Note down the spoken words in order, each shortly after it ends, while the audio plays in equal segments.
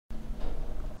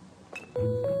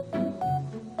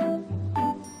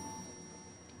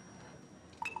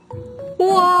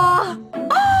우와!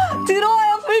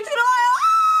 들어와요, 불 들어와요!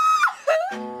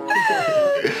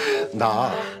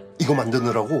 나 이거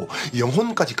만드느라고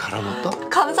영혼까지 갈아넣었다?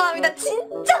 감사합니다,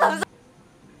 진짜 감사.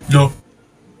 No,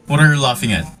 what are you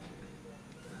laughing at?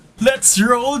 Let's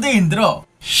roll the intro,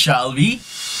 shall we?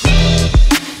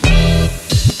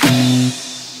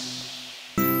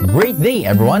 Great day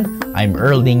everyone! I'm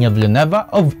Earl Villanueva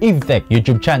of Evtech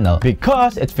YouTube channel.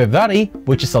 Because it's February,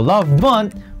 which is a love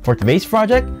month, for today's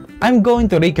project, I'm going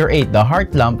to recreate the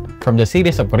heart lamp from the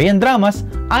series of Korean dramas,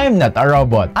 I Am Not a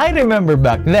Robot. I remember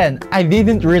back then, I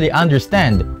didn't really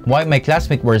understand why my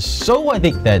classmates were so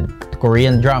addicted to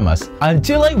Korean dramas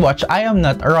until I watched I Am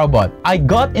Not a Robot. I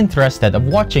got interested of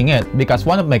watching it because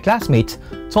one of my classmates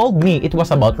told me it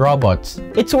was about robots.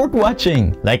 It's worth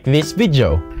watching, like this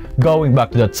video. Going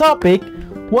back to the topic,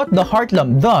 what the heart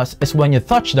lamp does is when you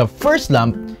touch the first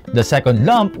lamp, the second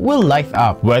lamp will light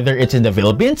up. Whether it's in the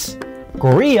Philippines,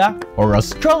 Korea, or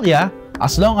Australia,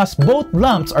 as long as both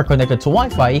lamps are connected to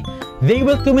Wi-Fi, they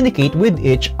will communicate with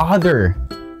each other.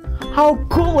 How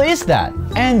cool is that?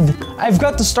 And I've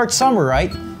got to start somewhere,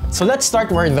 right? So let's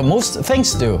start where the most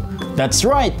things do. That's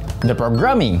right, the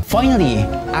programming. Finally,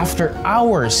 after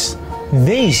hours,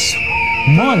 days,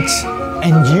 months,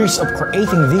 and years of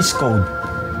creating this code,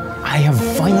 I have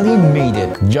finally made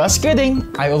it. Just kidding!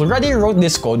 I already wrote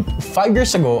this code 5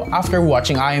 years ago after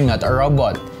watching I Am Not a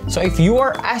Robot. So if you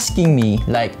are asking me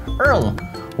like, Earl,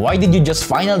 why did you just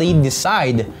finally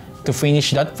decide to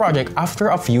finish that project after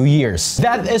a few years?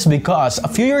 That is because a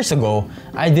few years ago,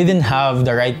 I didn't have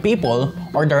the right people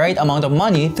or the right amount of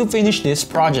money to finish this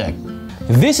project.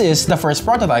 This is the first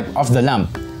prototype of the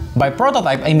lamp. By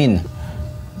prototype, I mean,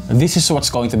 this is what's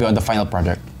going to be on the final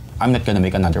project. I'm not gonna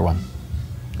make another one.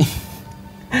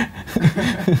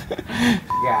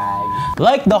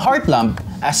 Like the heart lamp,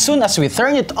 as soon as we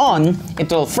turn it on, it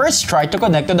will first try to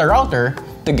connect to the router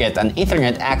to get an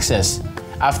Ethernet access.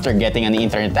 After getting an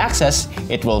Ethernet access,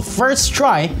 it will first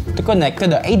try to connect to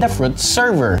the Adafruit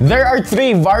server. There are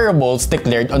 3 variables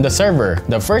declared on the server.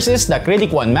 The first is the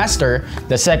Acrylic 1 master,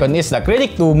 the second is the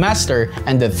Acrylic 2 master,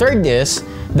 and the third is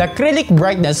the Acrylic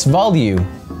brightness value.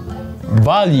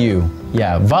 Value.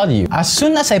 As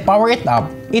soon as I power it up,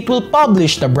 it will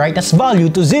publish the brightness value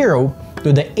to 0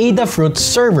 to the Adafruit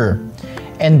server.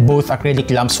 And both acrylic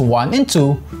lamps 1 and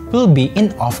 2 will be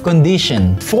in off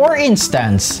condition. For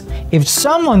instance, if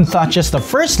someone touches the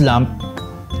first lamp,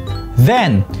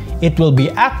 then it will be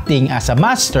acting as a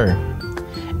master.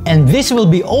 And this will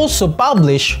be also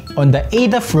published on the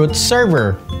Adafruit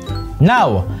server.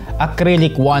 Now,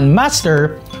 Acrylic 1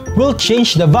 master will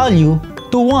change the value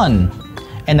to 1.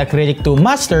 And Acrylic 2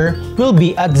 master will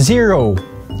be at 0.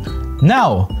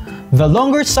 Now, the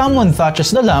longer someone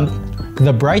touches the lamp,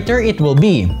 the brighter it will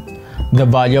be. The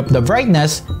value of the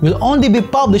brightness will only be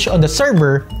published on the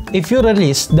server if you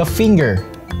release the finger.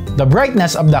 The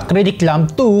brightness of the acrylic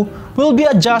lamp 2 will be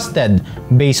adjusted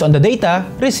based on the data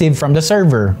received from the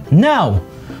server. Now,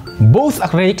 both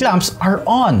acrylic lamps are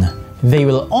on. They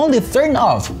will only turn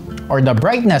off, or the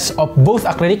brightness of both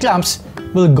acrylic lamps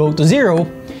will go to 0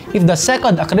 if the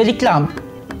second acrylic lamp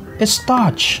is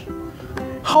touched.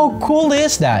 How cool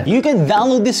is that? You can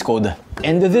download this code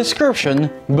in the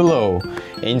description below.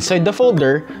 Inside the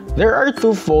folder, there are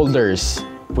 2 folders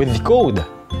with code.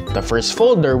 The first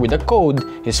folder with the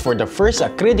code is for the first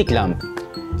acrylic lamp,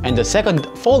 and the second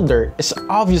folder is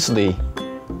obviously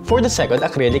for the second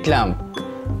acrylic lamp.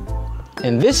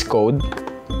 In this code,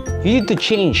 you need to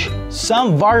change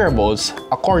some variables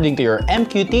according to your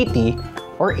MQTT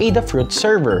or Adafruit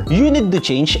server. You need to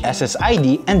change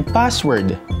SSID and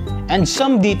password, and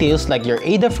some details like your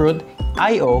Adafruit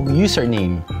IO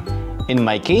username. In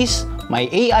my case, my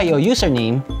AIO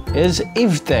username is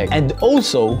Evtech, and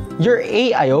also your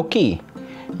AIO key.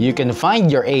 You can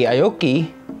find your AIO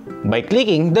key by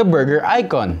clicking the burger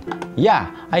icon.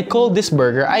 Yeah, I call this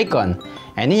burger icon.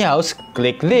 Anyhow,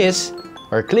 click this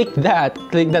or click that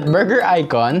burger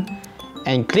icon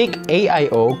and click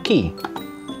AIO key.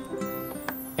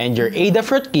 And your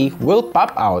Adafruit key will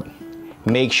pop out.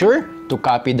 Make sure to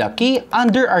copy the key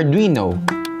under Arduino.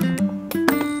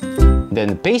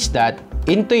 Then paste that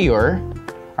into your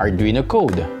Arduino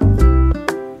code.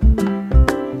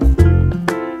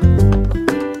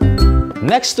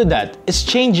 Next to that is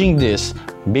changing this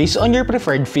based on your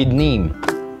preferred feed name.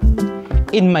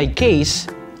 In my case,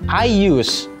 I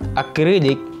use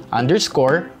acrylic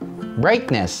underscore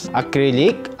brightness,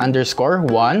 acrylic underscore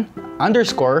 1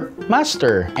 underscore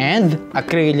master, and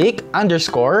acrylic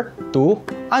underscore 2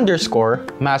 underscore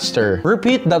master.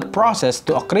 Repeat that process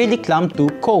to acrylic lamp 2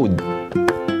 code.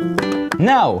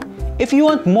 Now, if you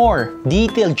want more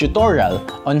detailed tutorial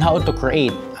on how to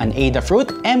create an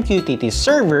Adafruit MQTT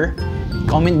server,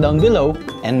 comment down below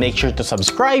and make sure to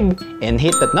subscribe and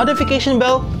hit that notification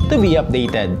bell to be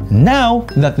updated. Now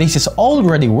that this is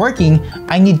already working,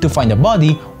 I need to find a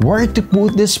body where to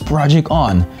put this project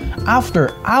on.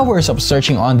 After hours of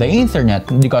searching on the internet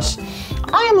because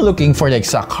I am looking for the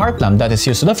exact heart lamp that is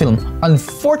used to the film,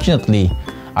 unfortunately,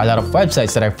 a lot of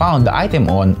websites that I found the item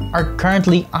on are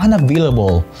currently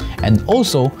unavailable, and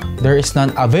also there is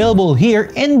none available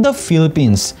here in the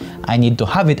Philippines. I need to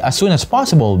have it as soon as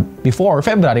possible before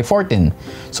February 14.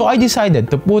 So I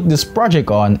decided to put this project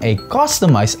on a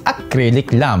customized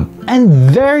acrylic lamp. And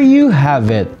there you have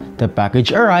it. The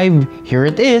package arrived. Here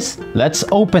it is. Let's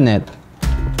open it.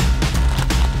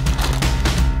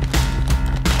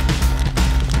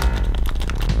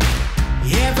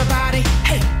 Everybody,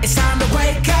 hey, it's time to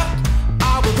wake up.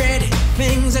 Are we ready?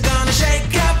 Things are gonna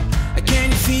shake up. Can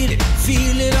you feel it?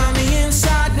 Feel it on the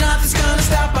inside. Nothing's gonna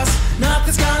stop us.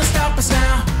 Nothing's gonna stop us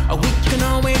now. We can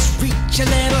always reach a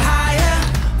little higher.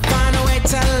 Find a way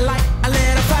to light a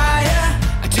little fire.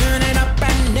 Turn it up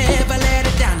and never let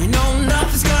it down. You know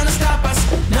nothing's gonna stop us.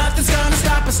 Nothing's gonna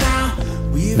stop us now.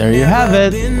 We've There you have never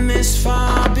it. been this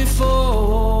far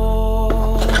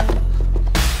before.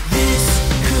 This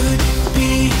could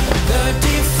be the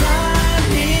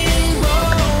defining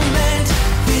moment.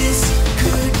 This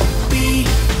could be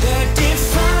the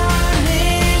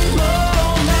defining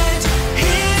moment.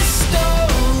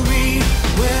 History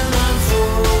will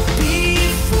unfold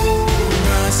before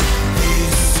us.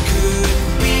 This could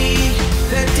be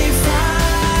the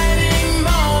defining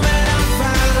moment of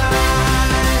our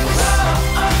lives. Oh,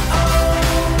 oh, oh.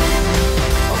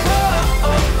 Oh,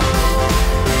 oh, oh.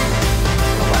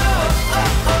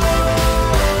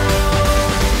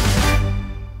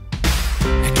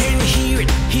 Can you hear it?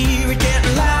 Hear it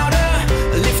getting louder.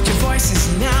 Lift your voices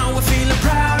now, we're feeling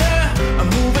prouder. I'm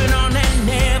moving on and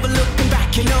never looking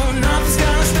back. You know nothing's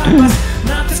gonna stop us.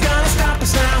 Nothing's gonna stop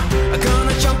us now. I'm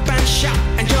gonna jump and shout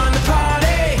and join the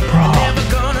party. Never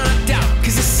gonna doubt,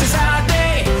 cause this is our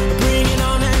day. Bring it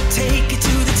on and take it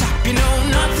to the top. You know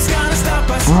nothing's gonna stop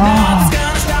us. Nothing's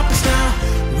gonna stop us now.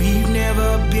 We've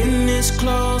never been this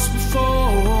close before.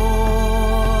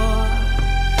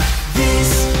 This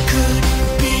could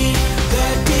be the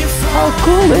defining How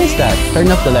cool is that? Turn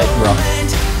off the light, bro.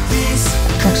 moment. This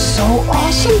Looks so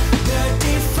awesome. the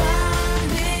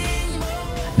defining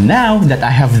Now that I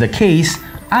have the case,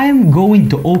 I am going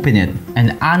to open it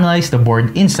and analyze the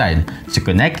board inside to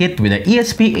connect it with the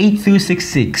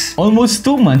ESP8266. Almost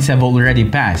 2 months have already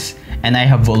passed and I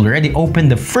have already opened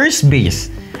the first base,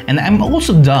 and I'm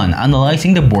also done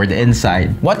analyzing the board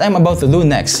inside. What I'm about to do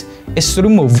next is to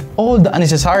remove all the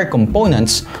unnecessary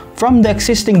components from the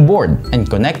existing board and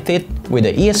connect it with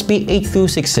the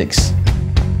ESP8266.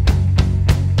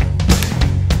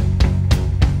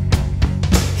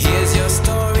 Here's your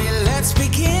story, let's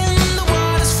begin. The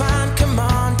water's fine, come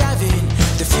on, dive in.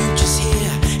 The future's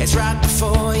here, it's right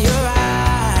before your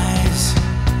eyes.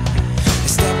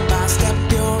 Step by step,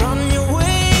 you're on your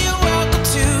way. Welcome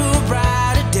to a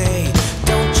brighter day.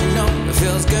 Don't you know it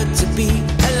feels good to be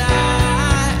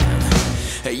alive?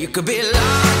 You could be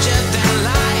larger than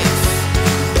life,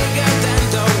 bigger than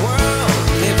the world,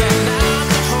 living out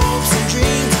the hopes and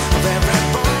dreams of every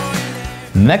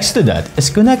boy. Next to that is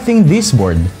connecting this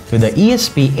board to the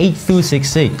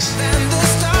ESP8266. And the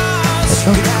stars,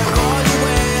 go. you got all you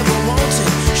ever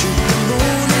wanted. Shoot the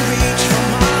moon and reach for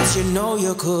Mars, you know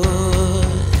you could.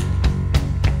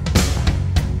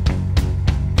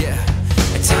 Yeah,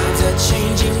 and times are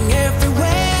changing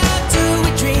everywhere. Do we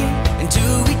dream and do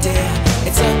we dare?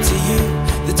 It's up to you,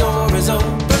 the door is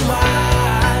open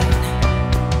wide.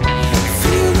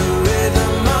 Feel the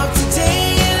rhythm of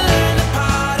today, learn the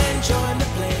part and join the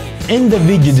play. In the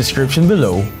video description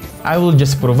below, I will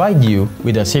just provide you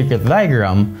with a circuit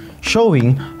diagram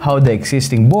showing how the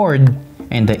existing board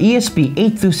and the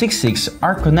ESP8266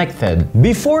 are connected.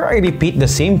 Before I repeat the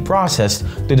same process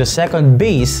to the second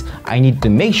base, I need to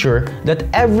make sure that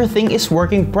everything is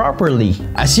working properly.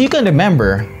 As you can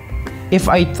remember, if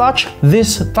I touch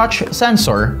this touch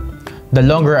sensor, the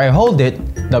longer I hold it,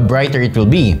 the brighter it will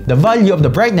be. The value of the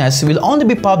brightness will only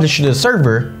be published to the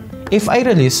server if I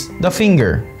release the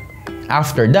finger.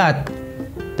 After that,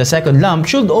 the second lamp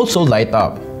should also light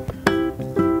up.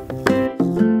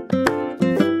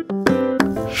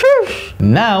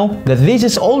 Now that this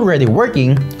is already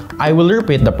working, I will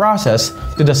repeat the process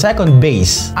to the second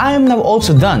base. I am now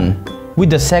also done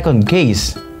with the second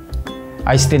case.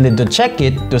 I still need to check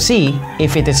it to see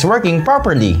if it is working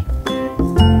properly.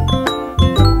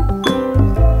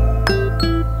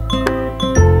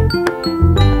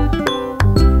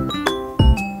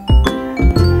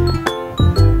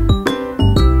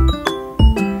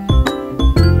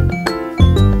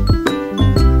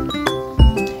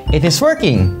 it is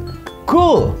working.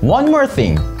 Cool! One more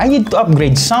thing, I need to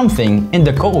upgrade something in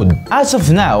the code. As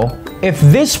of now, if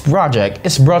this project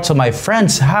is brought to my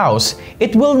friend's house,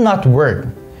 it will not work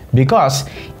because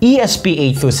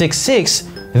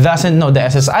ESP8266 doesn't know the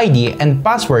SSID and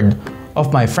password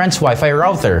of my friend's Wi-Fi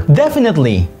router.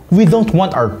 Definitely, we don't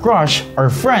want our crush, our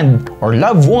friend, or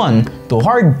loved one to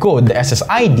hard code the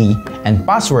SSID and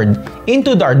password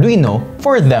into the Arduino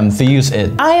for them to use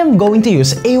it. I am going to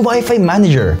use a Wi-Fi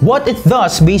manager. What it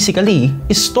does basically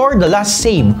is store the last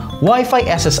saved Wi-Fi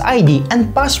SSID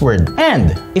and password.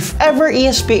 And if ever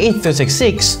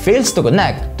ESP8266 fails to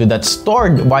connect to that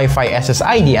stored Wi-Fi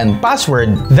SSID and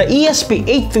password, the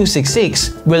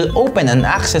ESP8266 will open an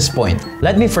access point.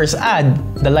 Let me first add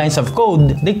the lines of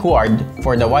code required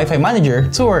for the Wi-Fi manager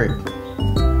to work.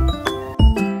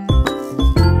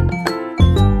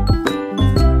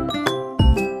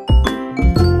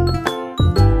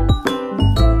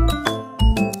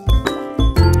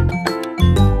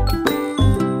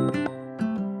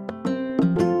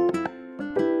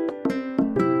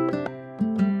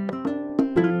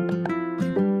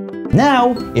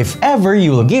 Now, if ever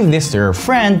you will give this to your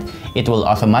friend, it will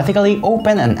automatically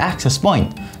open an access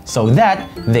point so that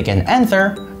they can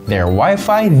enter their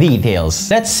Wi-Fi details.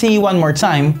 Let's see one more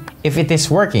time if it is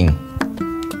working.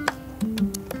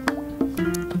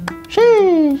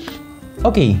 Sheesh.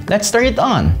 Okay, let's turn it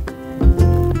on.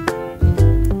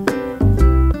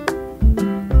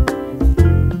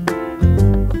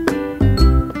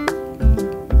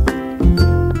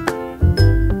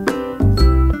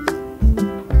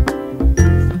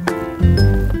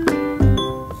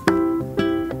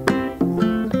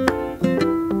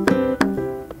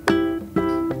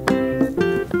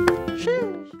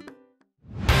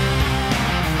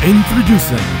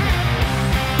 Introducing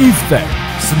Evtech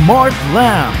Smart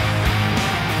Lamp.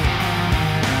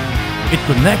 It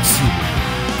connects you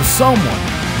to someone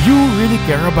you really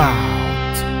care about.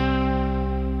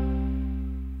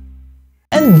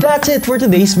 And that's it for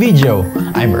today's video.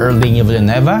 I'm Earl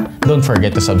Villanueva. Don't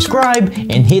forget to subscribe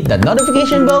and hit that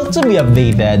notification bell to be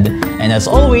updated. And as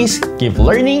always, keep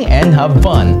learning and have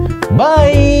fun.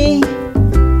 Bye!